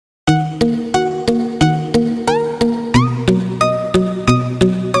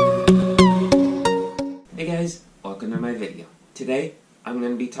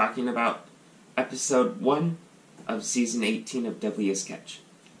talking about episode 1 of season 18 of Deadliest Catch.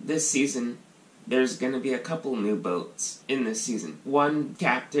 This season, there's going to be a couple new boats in this season. One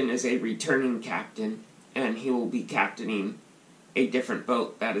captain is a returning captain, and he will be captaining a different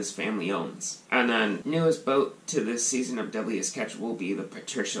boat that his family owns. And then, newest boat to this season of Deadliest Catch will be the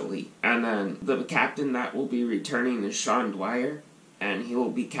Patrcia Lee. And then, the captain that will be returning is Sean Dwyer, and he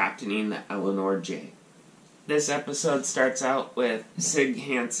will be captaining the Elinor J. This episode starts out with Sig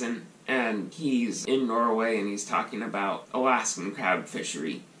Hansen, and he's in Norway, and he's talking about Alaskan crab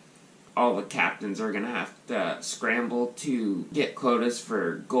fishery. All the captains are going to have to scramble to get quotas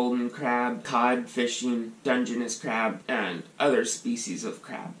for golden crab, cod fishing, Dungeness crab, and other species of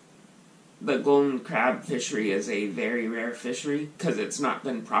crab. The golden crab fishery is a very rare fishery because it's not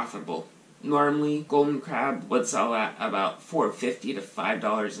been profitable. Normally, golden crab would sell at about $4.50 to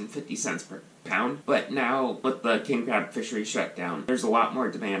 $5.50 per pound, but now with the King Crab Fishery shut down, there's a lot more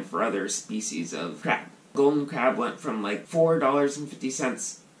demand for other species of crab. Golden crab went from like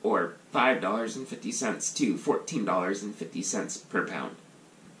 $4.50 or $5.50 to $14.50 per pound.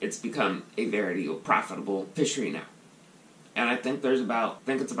 It's become a very profitable fishery now. And I think it's about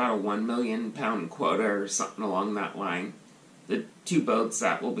a 1 million pound quota or something along that line. The two boats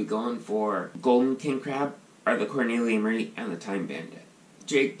that will be going for golden king crab are the Cornelia Marie and the Time Bandit.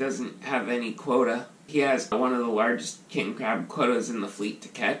 Jake doesn't have any quota. He has one of the largest king crab quotas in the fleet to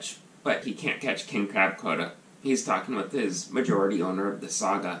catch, but he can't catch king crab quota. He's talking with his majority owner of the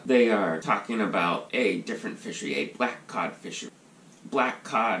Saga. They are talking about a different fishery, a black cod fishery. Black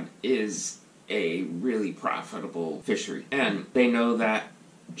cod is a really profitable fishery, and they know that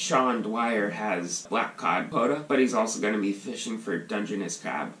Sean Dwyer has black cod quota, but he's also going to be fishing for Dungeness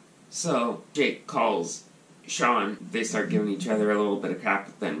crab. So Jake calls Sean. They start giving each other a little bit of crap,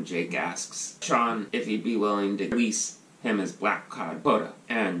 but then Jake asks Sean if he'd be willing to release him his black cod quota.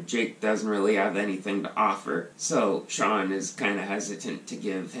 And Jake doesn't really have anything to offer, so Sean is kind of hesitant to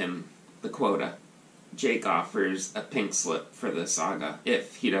give him the quota. Jake offers a pink slip for the Saga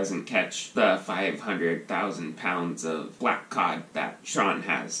if he doesn't catch the 500,000 pounds of black cod that Sean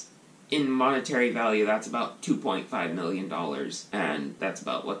has. In monetary value, that's about $2.5 million, and that's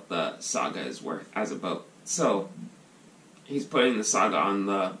about what the Saga is worth as a boat. So, he's putting the Saga on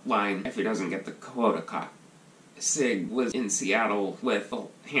the line if he doesn't get the quota caught. Sig was in Seattle with the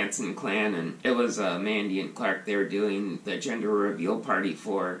Hansen clan, and it was Mandy and Clark. They were doing the gender reveal party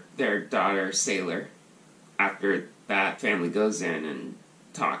for their daughter, Sailor. After that, family goes in and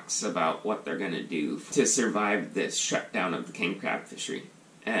talks about what they're going to do to survive this shutdown of the king crab fishery.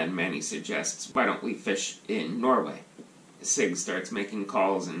 And Manny suggests, why don't we fish in Norway? Sig starts making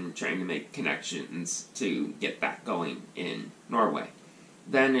calls and trying to make connections to get that going in Norway.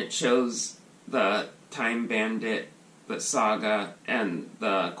 Then it shows the Time Bandit, the Saga, and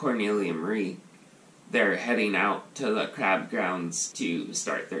the Cornelia Marie. They're heading out to the crab grounds to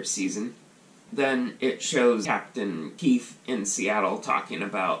start their season. Then it shows Captain Keith in Seattle talking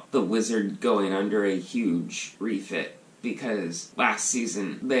about the Wizard going under a huge refit because last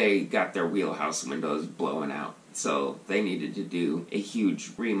season they got their wheelhouse windows blown out, so they needed to do a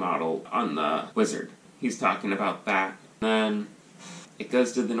huge remodel on the Wizard. He's talking about that. Then it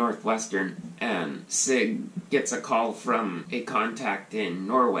goes to the Northwestern, and Sig gets a call from a contact in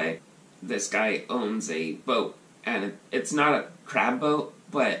Norway. This guy owns a boat, and it's not a crab boat,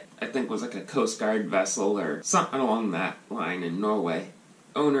 but I think was like a Coast Guard vessel or something along that line in Norway.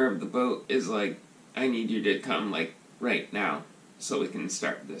 Owner of the boat is like, I need you to come like right now so we can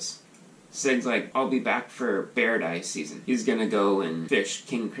start this. Sig's like, I'll be back for Paradise season. He's gonna go and fish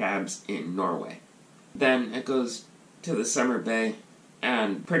king crabs in Norway. Then it goes to the Summer Bay,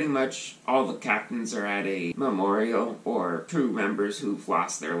 and pretty much all the captains are at a memorial or crew members who've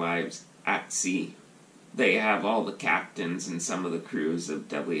lost their lives at sea. They have all the captains and some of the crews of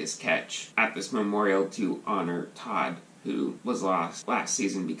Deadliest Catch at this memorial to honor Todd, who was lost last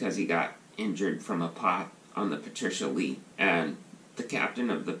season because he got injured from a pot on the Patricia Lee. And the captain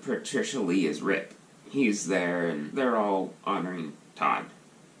of the Patricia Lee is Rip. He's there, and they're all honoring Todd.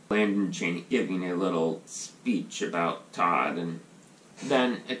 Landon Cheney giving a little speech about Todd, and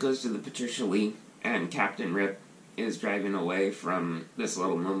then it goes to the Patricia Lee, and Captain Rip is driving away from this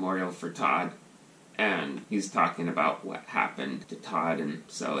little memorial for Todd. And he's talking about what happened to Todd, and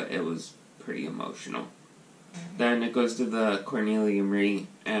so it was pretty emotional. Then it goes to the Cornelia Marie,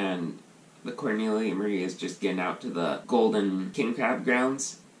 and the Cornelia Marie is just getting out to the golden king crab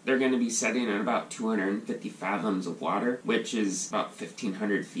grounds. They're going to be setting at about 250 fathoms of water, which is about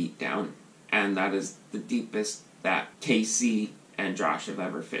 1,500 feet down. And that is the deepest that Casey and Josh have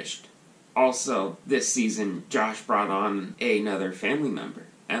ever fished. Also, this season, Josh brought on another family member.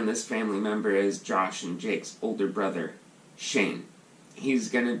 and this family member is Josh and Jake's older brother, Shane. He's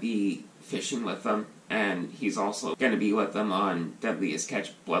going to be fishing with them, and he's also going to be with them on Deadliest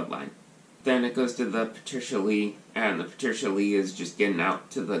Catch Bloodline. Then it goes to the Patricia Lee, and the Patricia Lee is just getting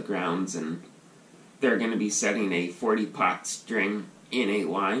out to the grounds, and they're going to be setting a 40-pot string in a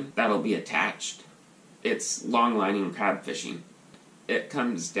line that'll be attached. It's long lining crab fishing. It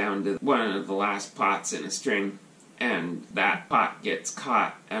comes down to one of the last pots in a string, and that pot gets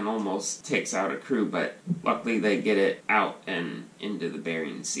caught and almost takes out a crew, but luckily they get it out and into the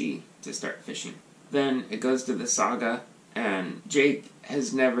Bering Sea to start fishing. Then it goes to the Saga, and Jake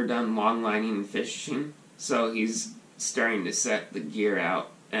has never done long lining fishing, so he's starting to set the gear out,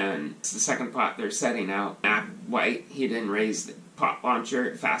 and it's the second pot they're setting out. Mac White, he didn't raise the pot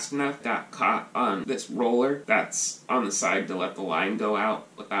launcher fast enough, got caught on this roller that's on the side to let the line go out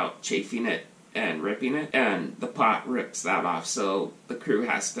without chafing it and ripping it, and the pot rips that off, so the crew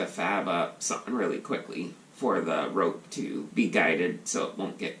has to fab up something really quickly for the rope to be guided so it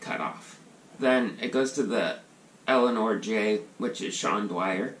won't get cut off. Then it goes to the Elinor J, which is Sean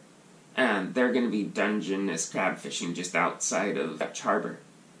Dwyer, and they're going to be Dungeness crab fishing just outside of Dutch Harbor.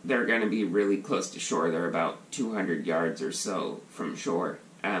 They're going to be really close to shore. They're about 200 yards or so from shore,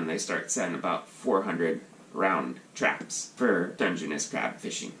 and they start setting about 400 round traps for Dungeness crab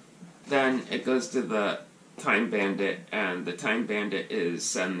fishing. Then it goes to the Time Bandit, and the Time Bandit is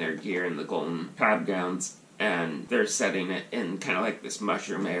setting their gear in the Golden Crab Grounds, and they're setting it in kind of like this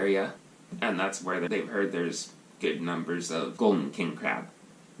mushroom area, and that's where they've heard there's good numbers of golden king crab.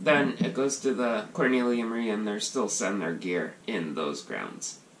 Then it goes to the Cornelia Marie, and they're still setting their gear in those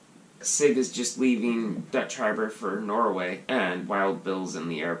grounds. Sig is just leaving Dutch Harbor for Norway, and Wild Bill's in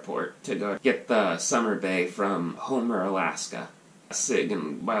the airport to go get the summer bay from Homer, Alaska. Sig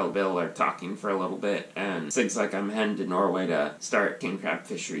and Wild Bill are talking for a little bit, and Sig's like, I'm heading to Norway to start King Crab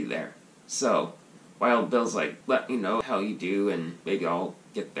Fishery there. So Wild Bill's like, let me know how you do, and maybe I'll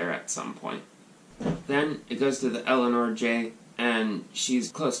get there at some point. Then it goes to the Elinor J, and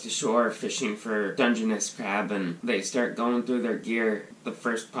she's close to shore fishing for Dungeness crab, and they start going through their gear. The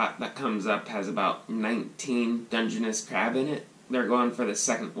first pot that comes up has about 19 Dungeness crab in it. They're going for the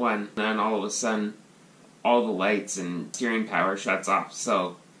second one, and then all of a sudden, all the lights and steering power shuts off,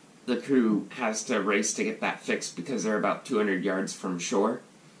 so the crew has to race to get that fixed because they're about 200 yards from shore.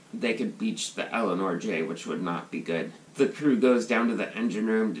 They could beach the Elinor J, which would not be good. The crew goes down to the engine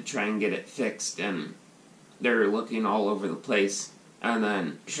room to try and get it fixed, and they're looking all over the place. And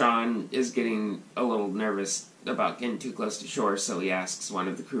then Sean is getting a little nervous about getting too close to shore, so he asks one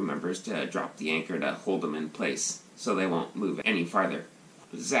of the crew members to drop the anchor to hold them in place so they won't move any farther.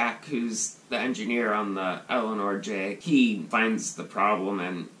 Zach, who's the engineer on the Elinor J, he finds the problem,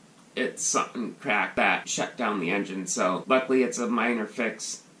 and it's something cracked that shut down the engine, so luckily it's a minor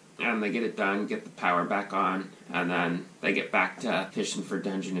fix, and they get it done, get the power back on, and then they get back to fishing for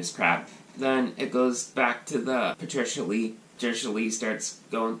Dungeness crab. Then it goes back to the Patricia Lee. Patricia Lee starts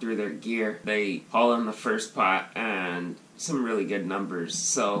going through their gear. They haul in the first pot, and some really good numbers,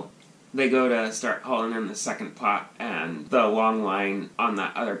 so they go to start hauling in the second pot, and the long line on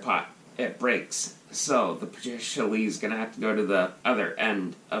that other pot, it breaks. So the Patricia Lee's going to have to go to the other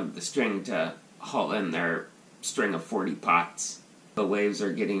end of the string to haul in their string of 40 pots. The waves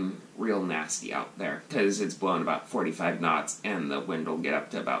are getting real nasty out there because it's blowing about 45 knots, and the wind will get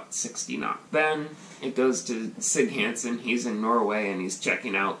up to about 60 knots. Then it goes to Sig Hansen. He's in Norway, and he's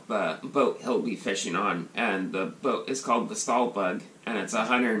checking out the boat he'll be fishing on, and the boat is called the Stallbug, and it's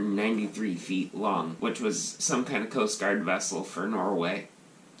 193 feet long, which was some kind of Coast Guard vessel for Norway.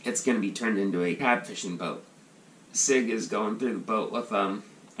 It's going to be turned into a crab fishing boat. Sig is going through the boat with them,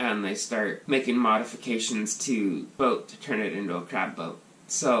 and they start making modifications to the boat to turn it into a crab boat.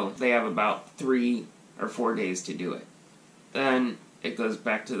 So they have about 3 or 4 days to do it. Then it goes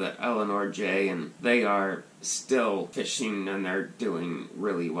back to the Elinor J, and they are still fishing, and they're doing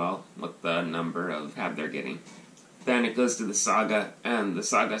really well with the number of crab they're getting. Then it goes to the Saga, and the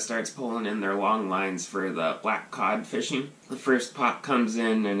Saga starts pulling in their long lines for the Black Cod fishing. The first pot comes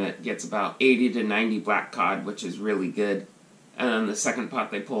in, and it gets about 80 to 90 Black Cod, which is really good. And then the second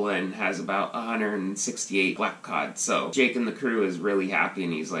pot they pull in has about 168 Black Cod. So Jake and the crew is really happy,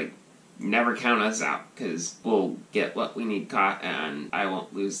 and he's like, never count us out, because we'll get what we need caught, and I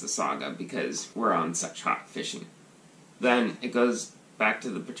won't lose the Saga because we're on such hot fishing. Then it goes back to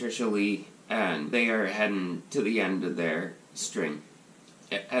the Patricia Lee, and they are heading to the end of their string.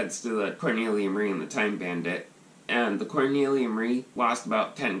 It heads to the Cornelia Marie and the Time Bandit, and the Cornelia Marie lost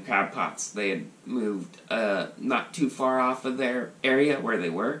about 10 crab pots. They had moved not too far off of their area where they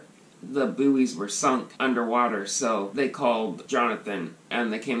were, the buoys were sunk underwater, so they called Jonathan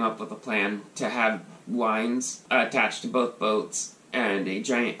and they came up with a plan to have lines attached to both boats and a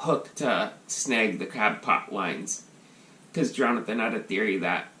giant hook to snag the crab pot lines. Because Jonathan had a theory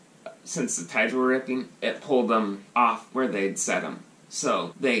that since the tides were ripping, it pulled them off where they'd set them.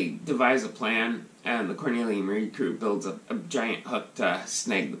 So they devise a plan, and the Cornelia Marie crew builds a giant hook to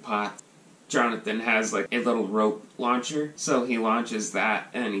snag the pot. Jonathan has like a little rope launcher, so he launches that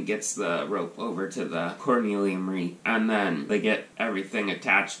and he gets the rope over to the Cornelia Marie, and then they get everything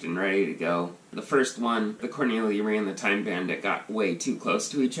attached and ready to go. The first one, the Cornelia Marie and the Time Bandit, got way too close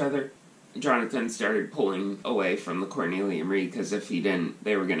to each other. Jonathan started pulling away from the Cornelia Marie because if he didn't,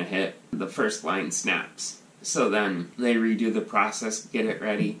 they were going to hit. The first line snaps. So then they redo the process, get it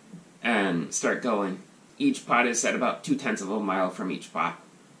ready, and start going. Each pot is set about 2/10 of a mile from each pot.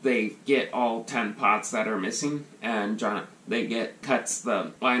 They get all 10 pots that are missing, and cuts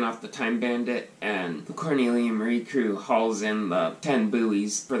the line off the Time Bandit, and the Cornelia Marie crew hauls in the 10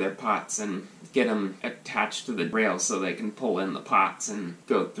 buoys for their pots and get them attached to the rail so they can pull in the pots and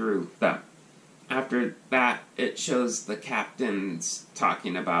go through them. After that, it shows the captains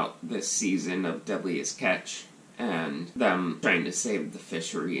talking about this season of Deadliest Catch and them trying to save the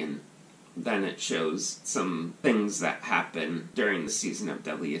fishery, and then it shows some things that happen during the season of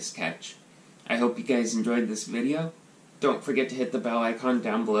Deadliest Catch. I hope you guys enjoyed this video. Don't forget to hit the bell icon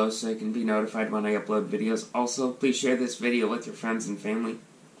down below so you can be notified when I upload videos. Also, please share this video with your friends and family.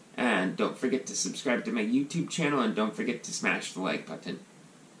 And don't forget to subscribe to my YouTube channel, and don't forget to smash the like button.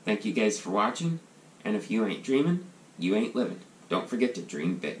 Thank you guys for watching, and if you ain't dreaming, you ain't living. Don't forget to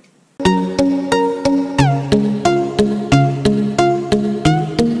dream big.